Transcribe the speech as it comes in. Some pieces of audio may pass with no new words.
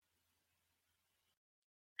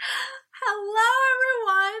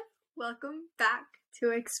Welcome back to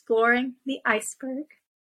Exploring the Iceberg.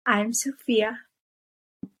 I'm Sophia.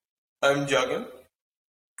 I'm Jagan.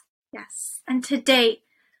 Yes, and today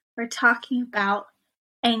we're talking about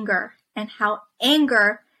anger and how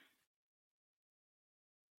anger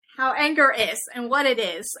is and what it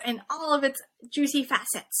is and all of its juicy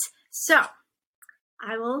facets. So,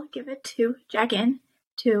 I will give it to Jagan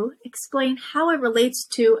to explain how it relates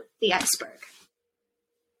to the iceberg.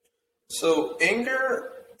 So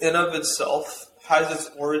anger in of itself has its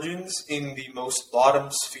origins in the most bottom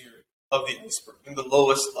sphere of the iceberg, in the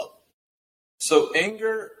lowest level. So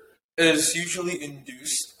anger is usually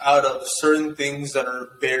induced out of certain things that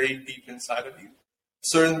are buried deep inside of you,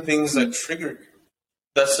 certain things that trigger you,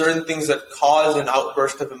 that certain things that cause an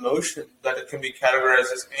outburst of emotion that it can be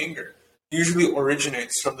categorized as anger usually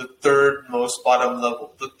originates from the third most bottom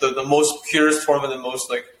level, the most purest form and the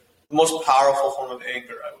most powerful form of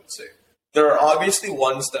anger, I would say. There are obviously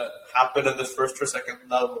ones that happen in the first or second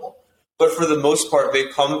level, but for the most part, they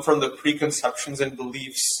come from the preconceptions and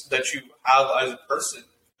beliefs that you have as a person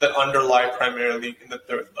that underlie primarily in the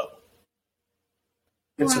third level.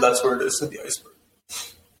 And so that's where it is in the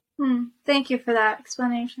iceberg. Thank you for that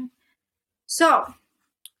explanation. So,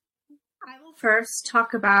 I will first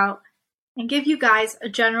talk about and give you guys a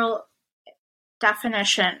general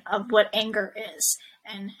definition of what anger is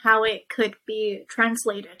and how it could be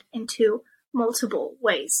translated into multiple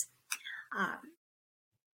ways.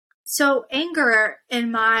 So anger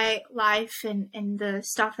in my life and in the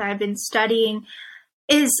stuff that I've been studying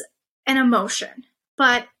is an emotion,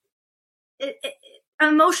 but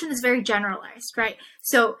emotion is very generalized, right?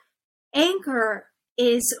 So anger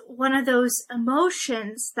is one of those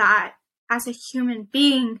emotions that as a human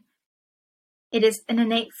being, it is an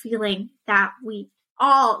innate feeling that we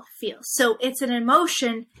all feel. So it's an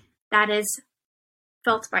emotion that is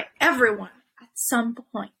felt by everyone at some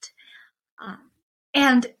point.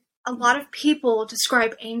 And a lot of people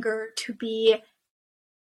describe anger to be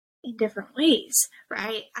in different ways,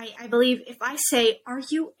 right? I believe if I say, "Are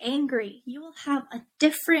you angry?" you will have a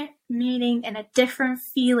different meaning and a different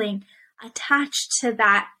feeling attached to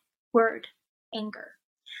that word, anger.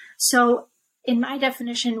 So in my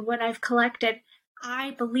definition, what I've collected,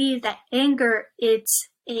 I believe that anger is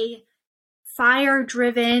a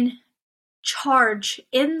fire-driven charge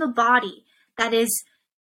in the body that is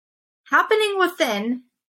happening within,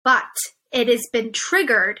 but it has been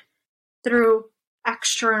triggered through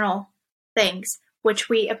external things, which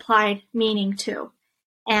we applied meaning to.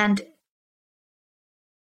 And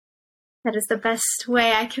that is the best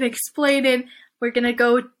way I can explain it. We're going to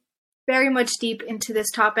go very much deep into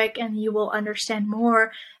this topic, and you will understand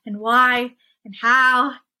more and why and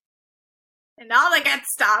how and all the good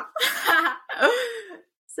stuff.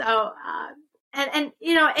 So, and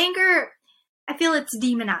you know, anger, I feel it's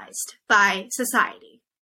demonized by society,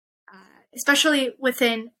 especially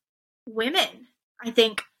within women. I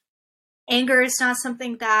think anger is not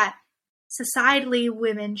something that societally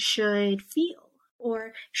women should feel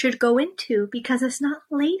or should go into because it's not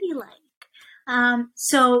ladylike.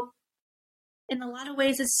 So in a lot of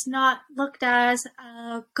ways, it's not looked as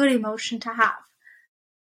a good emotion to have.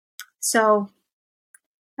 So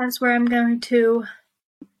that's where I'm going to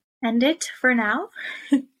end it for now.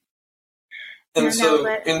 And so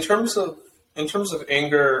in terms of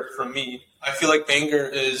anger for me, I feel like anger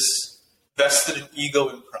is vested in ego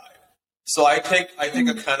and pride. So I take a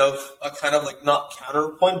kind of like not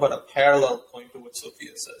counterpoint, but a parallel point to what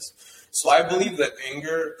Sophia says. So I believe that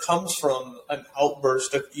anger comes from an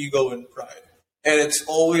outburst of ego and pride. And it's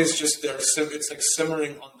always just there. It's like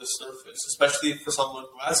simmering on the surface, especially for someone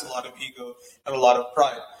who has a lot of ego and a lot of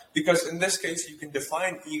pride. Because in this case, you can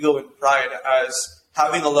define ego and pride as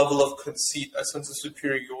having a level of conceit, a sense of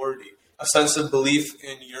superiority, a sense of belief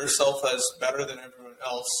in yourself as better than everyone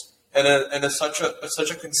else, and such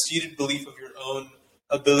a conceited belief of your own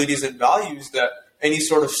abilities and values that any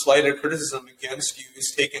sort of slight or criticism against you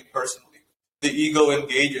is taken personally. The ego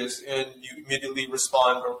engages and you immediately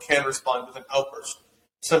respond or can respond with an outburst,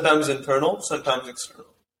 sometimes internal, sometimes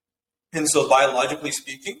external. And so biologically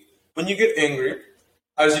speaking, when you get angry,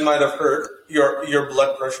 as you might have heard, your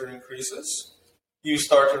blood pressure increases, you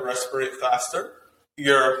start to respirate faster,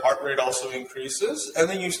 your heart rate also increases, and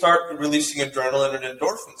then you start releasing adrenaline and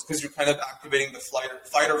endorphins because you're kind of activating the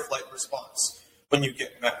fight or flight response when you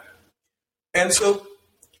get mad. And so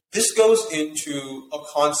this goes into the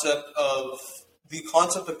concept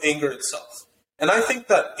of anger itself. And I think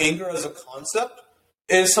that anger as a concept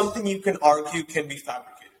is something you can argue can be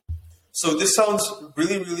fabricated. So this sounds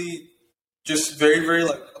really, really just very, very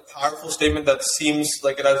like a powerful statement that seems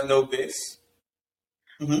like it has no base.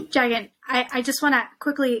 Jagan, I just want to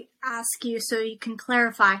quickly ask you so you can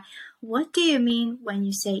clarify. What do you mean when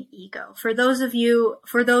you say ego? For those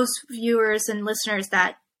viewers and listeners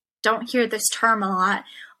that don't hear this term a lot,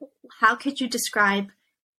 how could you describe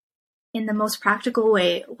in the most practical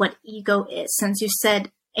way what ego is? Since you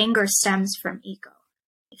said anger stems from ego,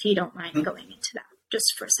 if you don't mind going into that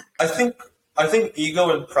just for a second. I think ego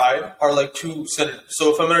and pride are like two synonyms.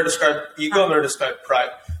 So if I'm going to describe ego, I'm going to describe pride.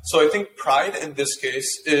 So I think pride in this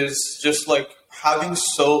case is just like having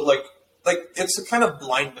like it's a kind of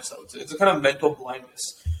blindness, I would say. It's a kind of mental blindness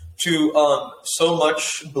to so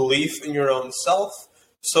much belief in your own self,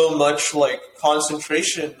 so much like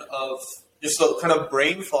concentration of just a kind of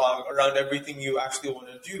brain fog around everything you actually want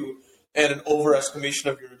to do, and an overestimation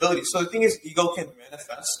of your ability. So the thing is, ego can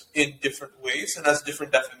manifest in different ways and has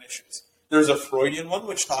different definitions. There's a Freudian one,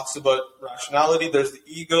 which talks about rationality. There's the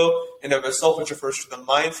ego in of itself, which refers to the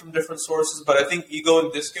mind from different sources. But I think ego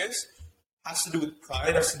in this case has to do with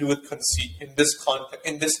pride, has to do with conceit in this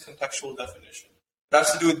contextual definition. It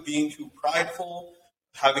has to do with being too prideful,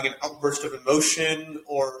 having an outburst of emotion,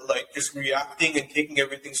 or like just reacting and taking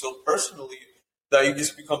everything so personally that you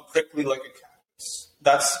just become prickly like a cactus.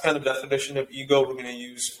 That's the kind of definition of ego we're going to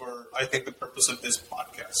use for, I think, the purpose of this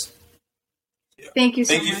podcast. Yeah. Thank you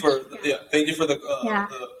so much. Thank you for the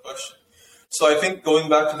question. So I think going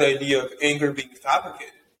back to the idea of anger being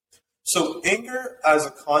fabricated. So anger as a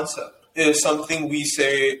concept is something we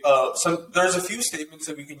say. There's a few statements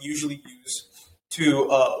that we can usually use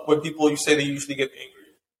to when people say they usually get angry.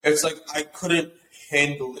 It's like, I couldn't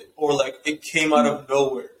handle it, or like it came out of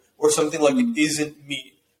nowhere, or something like it isn't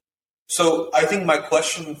me. So I think my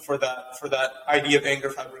question for that idea of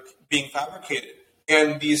anger being fabricated,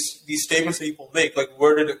 and these statements that people make, like,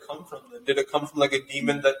 where did it come from? Did it come from like a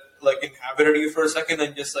demon that like inhabited you for a second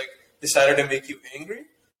and just like decided to make you angry?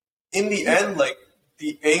 In the end, like,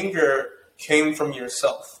 the anger came from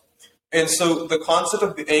yourself. And so the concept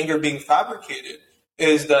of the anger being fabricated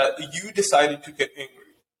is that you decided to get angry.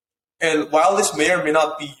 And while this may or may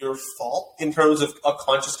not be your fault in terms of a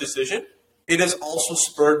conscious decision, it is also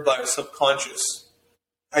spurred by subconscious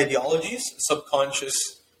ideologies,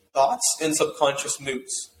 subconscious thoughts, and subconscious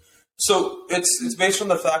moods. So it's based on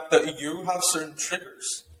the fact that you have certain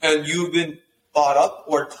triggers, and you've been brought up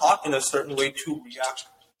or taught in a certain way to react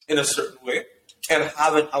in a certain way and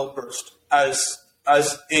have an outburst as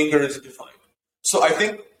anger is defined. So I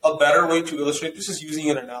think a better way to illustrate this is using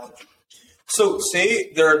an analogy. So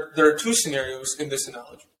say there are two scenarios in this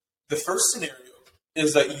analogy. The first scenario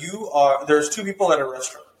is that there's two people at a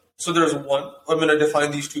restaurant. So there's one, I'm going to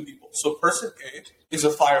define these two people. So person A is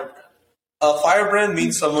a firebrand. A firebrand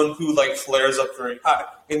means someone who like flares up very high.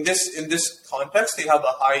 In this context, they have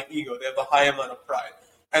a high ego. They have a high amount of pride.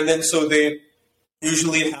 And then so they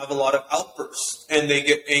usually have a lot of outbursts and they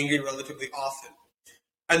get angry relatively often.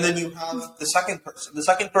 And then you have the second person. The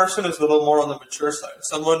second person is a little more on the mature side.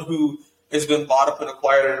 Someone who has been brought up in a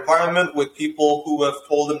quieter environment with people who have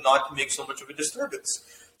told him not to make so much of a disturbance,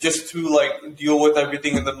 just to like deal with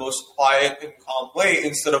everything in the most quiet and calm way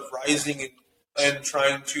instead of rising and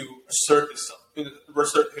trying to assert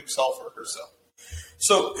himself or herself.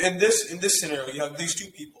 So in this scenario, you have these two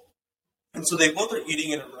people, and so they both are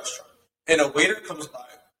eating in a restaurant, and a waiter comes by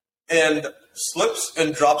and slips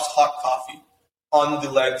and drops hot coffee on the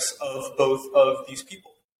legs of both of these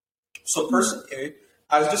people. So person A,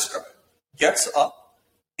 as described, gets up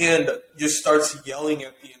and just starts yelling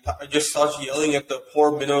at the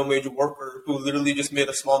poor minimum wage worker who literally just made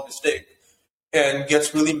a small mistake, and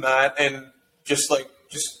gets really mad and just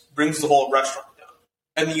brings the whole restaurant down.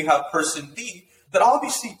 And then you have person B that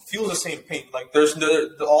obviously feels the same pain. Like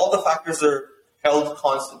all the factors are held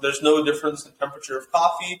constant. There's no difference in temperature of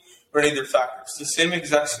coffee or any other factors. It's the same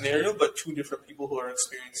exact scenario, but two different people who are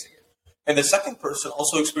experiencing it. And the second person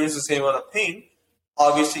also experiences the same amount of pain,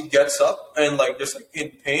 obviously gets up and just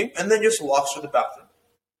in pain, and then just walks to the bathroom,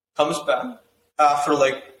 comes back after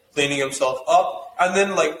cleaning himself up, and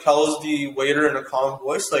then tells the waiter in a calm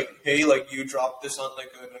voice, hey, you dropped this on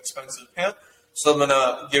an expensive pan, so I'm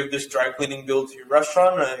gonna give this dry cleaning bill to your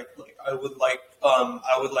restaurant, and I would like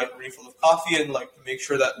a refill of coffee, and to make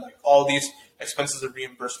sure that all these expenses are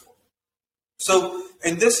reimbursed for. So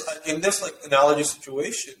in this analogy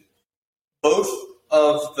situation, both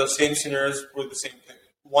of the same scenarios were the same thing.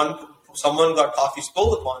 Someone got coffee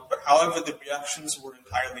spilled upon, but however the reactions were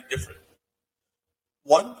entirely different.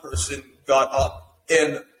 One person got up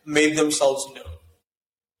and made themselves known,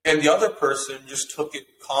 and the other person just took it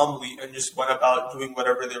calmly and just went about doing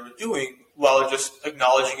whatever they were doing while just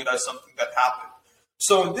acknowledging it as something that happened.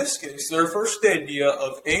 So in this case, it refers to the idea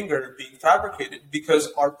of anger being fabricated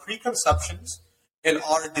because our preconceptions and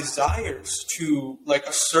our desires to like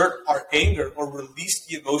assert our anger or release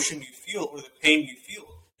the emotion we feel or the pain we feel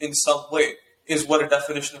in some way is what a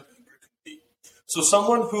definition of anger can be. So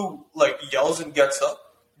someone who like yells and gets up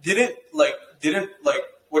didn't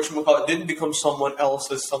didn't become someone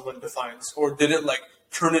else as someone defines, or didn't like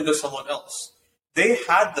turn into someone else. They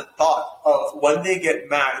had the thought of when they get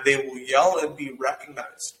mad, they will yell and be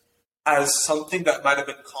recognized as something that might have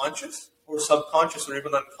been conscious or subconscious or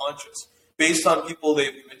even unconscious based on people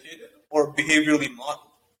they've imitated or behaviorally modeled,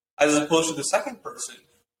 as opposed to the second person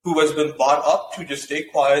who has been brought up to just stay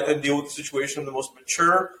quiet and deal with the situation in the most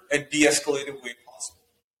mature and de-escalated way possible.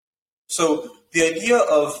 So the idea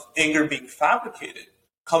of anger being fabricated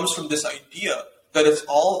comes from this idea that it's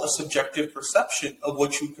all a subjective perception of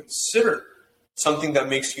what you consider something that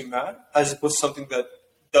makes you mad as opposed to something that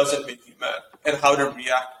doesn't make you mad, and how to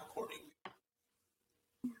react accordingly.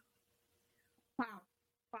 Wow.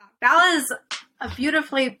 That was a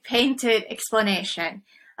beautifully painted explanation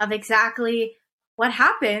of exactly what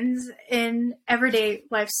happens in everyday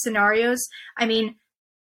life scenarios. I mean,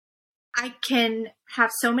 I can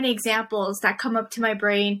have so many examples that come up to my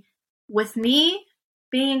brain with me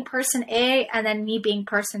being person A and then me being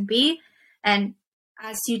person B. And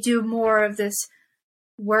as you do more of this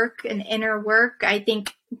work and inner work, I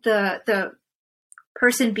think the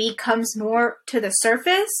person B comes more to the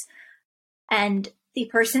surface, and the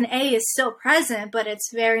person A is still present, but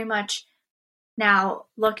it's very much now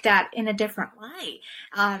looked at in a different light.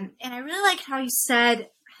 And I really like how you said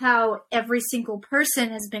how every single person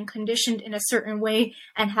has been conditioned in a certain way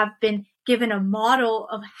and have been given a model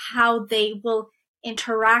of how they will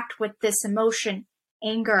interact with this emotion,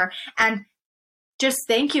 anger. And just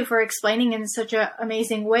thank you for explaining in such an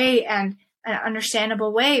amazing way and an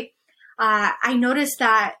understandable way. I noticed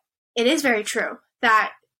that it is very true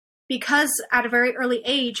that because at a very early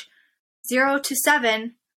age, 0 to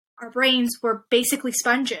 7, our brains were basically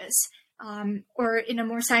sponges, or in a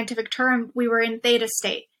more scientific term, we were in theta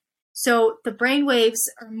state. So the brain waves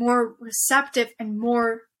are more receptive and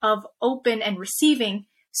more of open and receiving.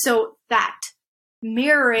 So that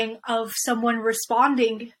mirroring of someone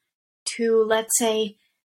responding to, let's say,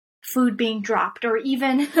 food being dropped, or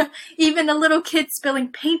even a little kid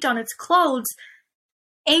spilling paint on its clothes,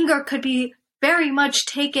 anger could be very much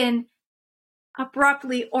taken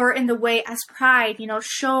abruptly or in the way as pride,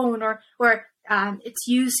 shown, or it's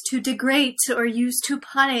used to degrade or used to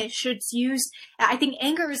punish. It's used, I think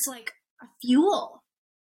anger is like a fuel.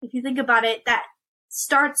 If you think about it, that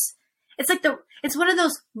starts, it's one of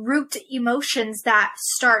those root emotions that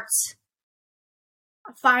starts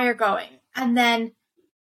a fire going, and then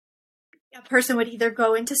a person would either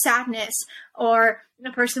go into sadness or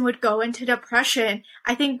a person would go into depression.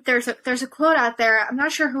 I think there's a quote out there. I'm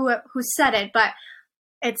not sure who said it, but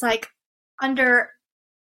it's like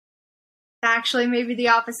actually maybe the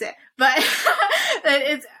opposite, but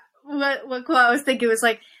it's what quote I was thinking was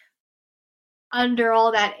like, under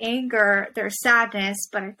all that anger, there's sadness,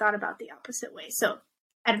 but I thought about the opposite way. So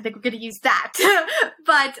I don't think we're going to use that.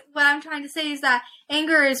 But what I'm trying to say is that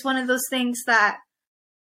anger is one of those things that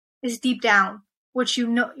is deep down, which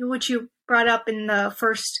you brought up in the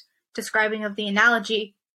first describing of the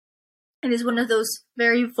analogy. It is one of those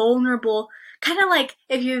very vulnerable, kind of like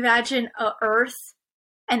if you imagine a earth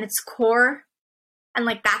and its core, and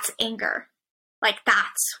like that's anger. Like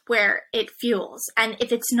that's where it fuels. And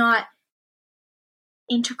if it's not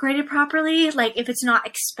integrated properly, like if it's not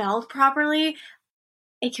expelled properly,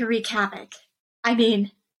 it can wreak havoc. I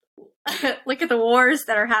mean, look at the wars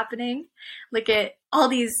that are happening. Look at all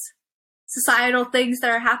these societal things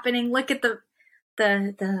that are happening. Look at the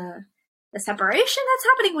separation that's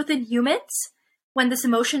happening within humans when this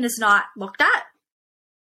emotion is not looked at.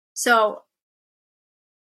 So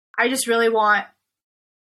I just really want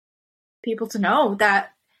people to know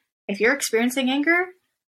that if you're experiencing anger,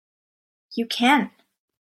 you can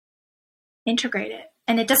integrate it.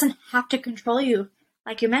 And it doesn't have to control you.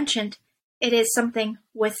 Like you mentioned, it is something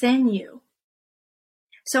within you.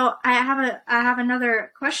 So I have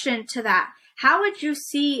another question to that. How would you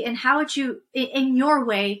see, and how would you, in your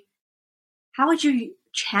way, how would you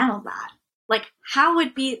channel that? Like, how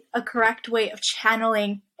would be a correct way of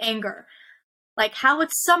channeling anger? Like, how would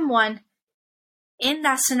someone in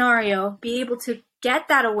that scenario be able to get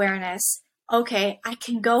that awareness? Okay, I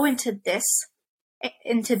can go into this,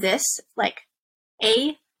 like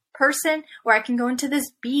A person, or I can go into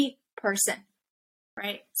this B person,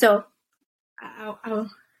 right? So,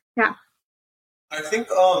 yeah. I think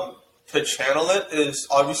to channel it is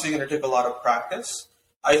obviously going to take a lot of practice.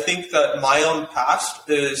 I think that my own past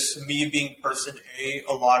is me being person A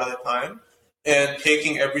a lot of the time, and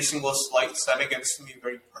taking every single slight said against me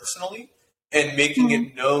very personally and making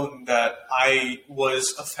it known that I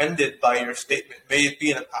was offended by your statement. May it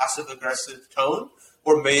be in a passive aggressive tone,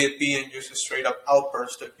 or may it be in just a straight up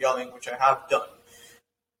outburst of yelling, which I have done.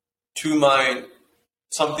 To my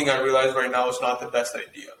something I realize right now is not the best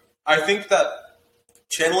idea. I think that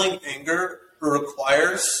channeling anger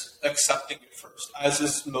requires accepting it first, as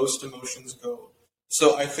is most emotions go.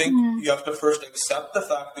 So I think you have to first accept the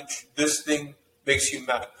fact that this thing makes you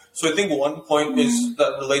mad. So I think one point is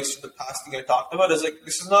that relates to the past thing I talked about is like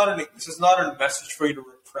this is not a message for you to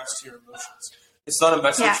repress your emotions. It's not a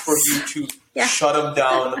message for you to shut them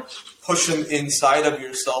down, push them inside of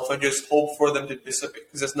yourself, and just hope for them to dissipate,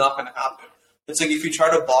 because it's not going to happen. It's like if you try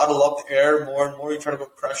to bottle up the air more and more, you try to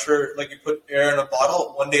put pressure, like you put air in a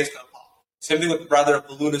bottle, one day it's going to pop. Same thing with rather a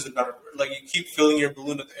balloon is a better word. Like you keep filling your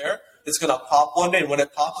balloon with air, it's going to pop one day, and when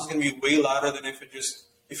it pops, it's going to be way louder than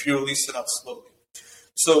if you release it up slowly.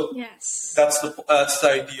 So that's the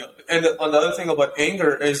idea. And another thing about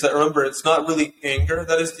anger is that, remember, it's not really anger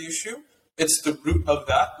that is the issue. It's the root of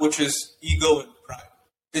that, which is ego and pride.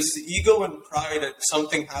 It's the ego and pride at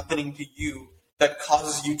something happening to you that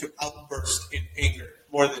causes you to outburst in anger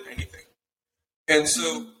more than anything. And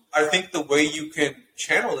so I think the way you can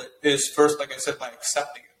channel it is first, like I said, by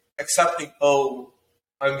accepting it. Accepting, oh,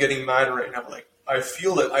 I'm getting mad right now. Like, I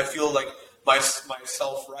feel it. I feel like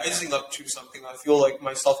myself rising up to something. I feel like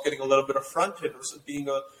myself getting a little bit affronted or being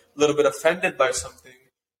a little bit offended by something.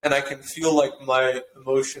 And I can feel like my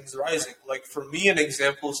emotions rising. Like for me, an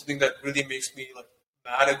example, something that really makes me like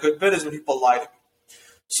mad a good bit is when people lie to me.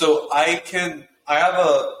 So I have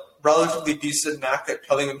a relatively decent knack at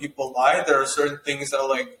telling when people lie. There are certain things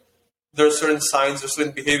that there are certain signs or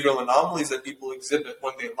certain behavioral anomalies that people exhibit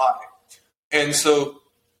when they lie. And so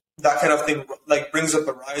that kind of thing like brings up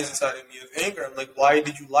a rise inside of me of anger. I'm like, why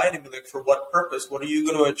did you lie to me? Like, for what purpose? What are you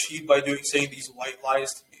going to achieve by saying these white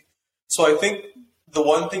lies to me? So I think the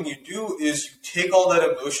one thing you do is you take all that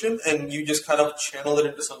emotion and you just kind of channel it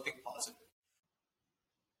into something positive.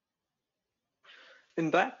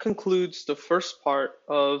 And that concludes the first part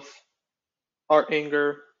of our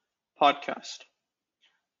anger podcast.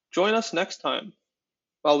 Join us next time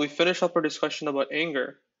while we finish up our discussion about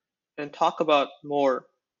anger and talk about more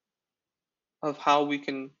of how we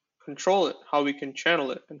can control it, how we can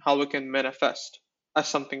channel it, and how it can manifest as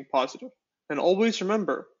something positive. And always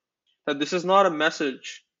remember that this is not a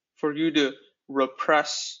message for you to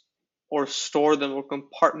repress or store them or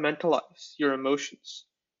compartmentalize your emotions,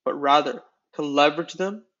 but rather to leverage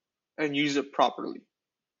them and use it properly.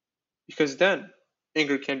 Because then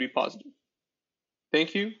anger can be positive.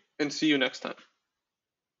 Thank you, and see you next time.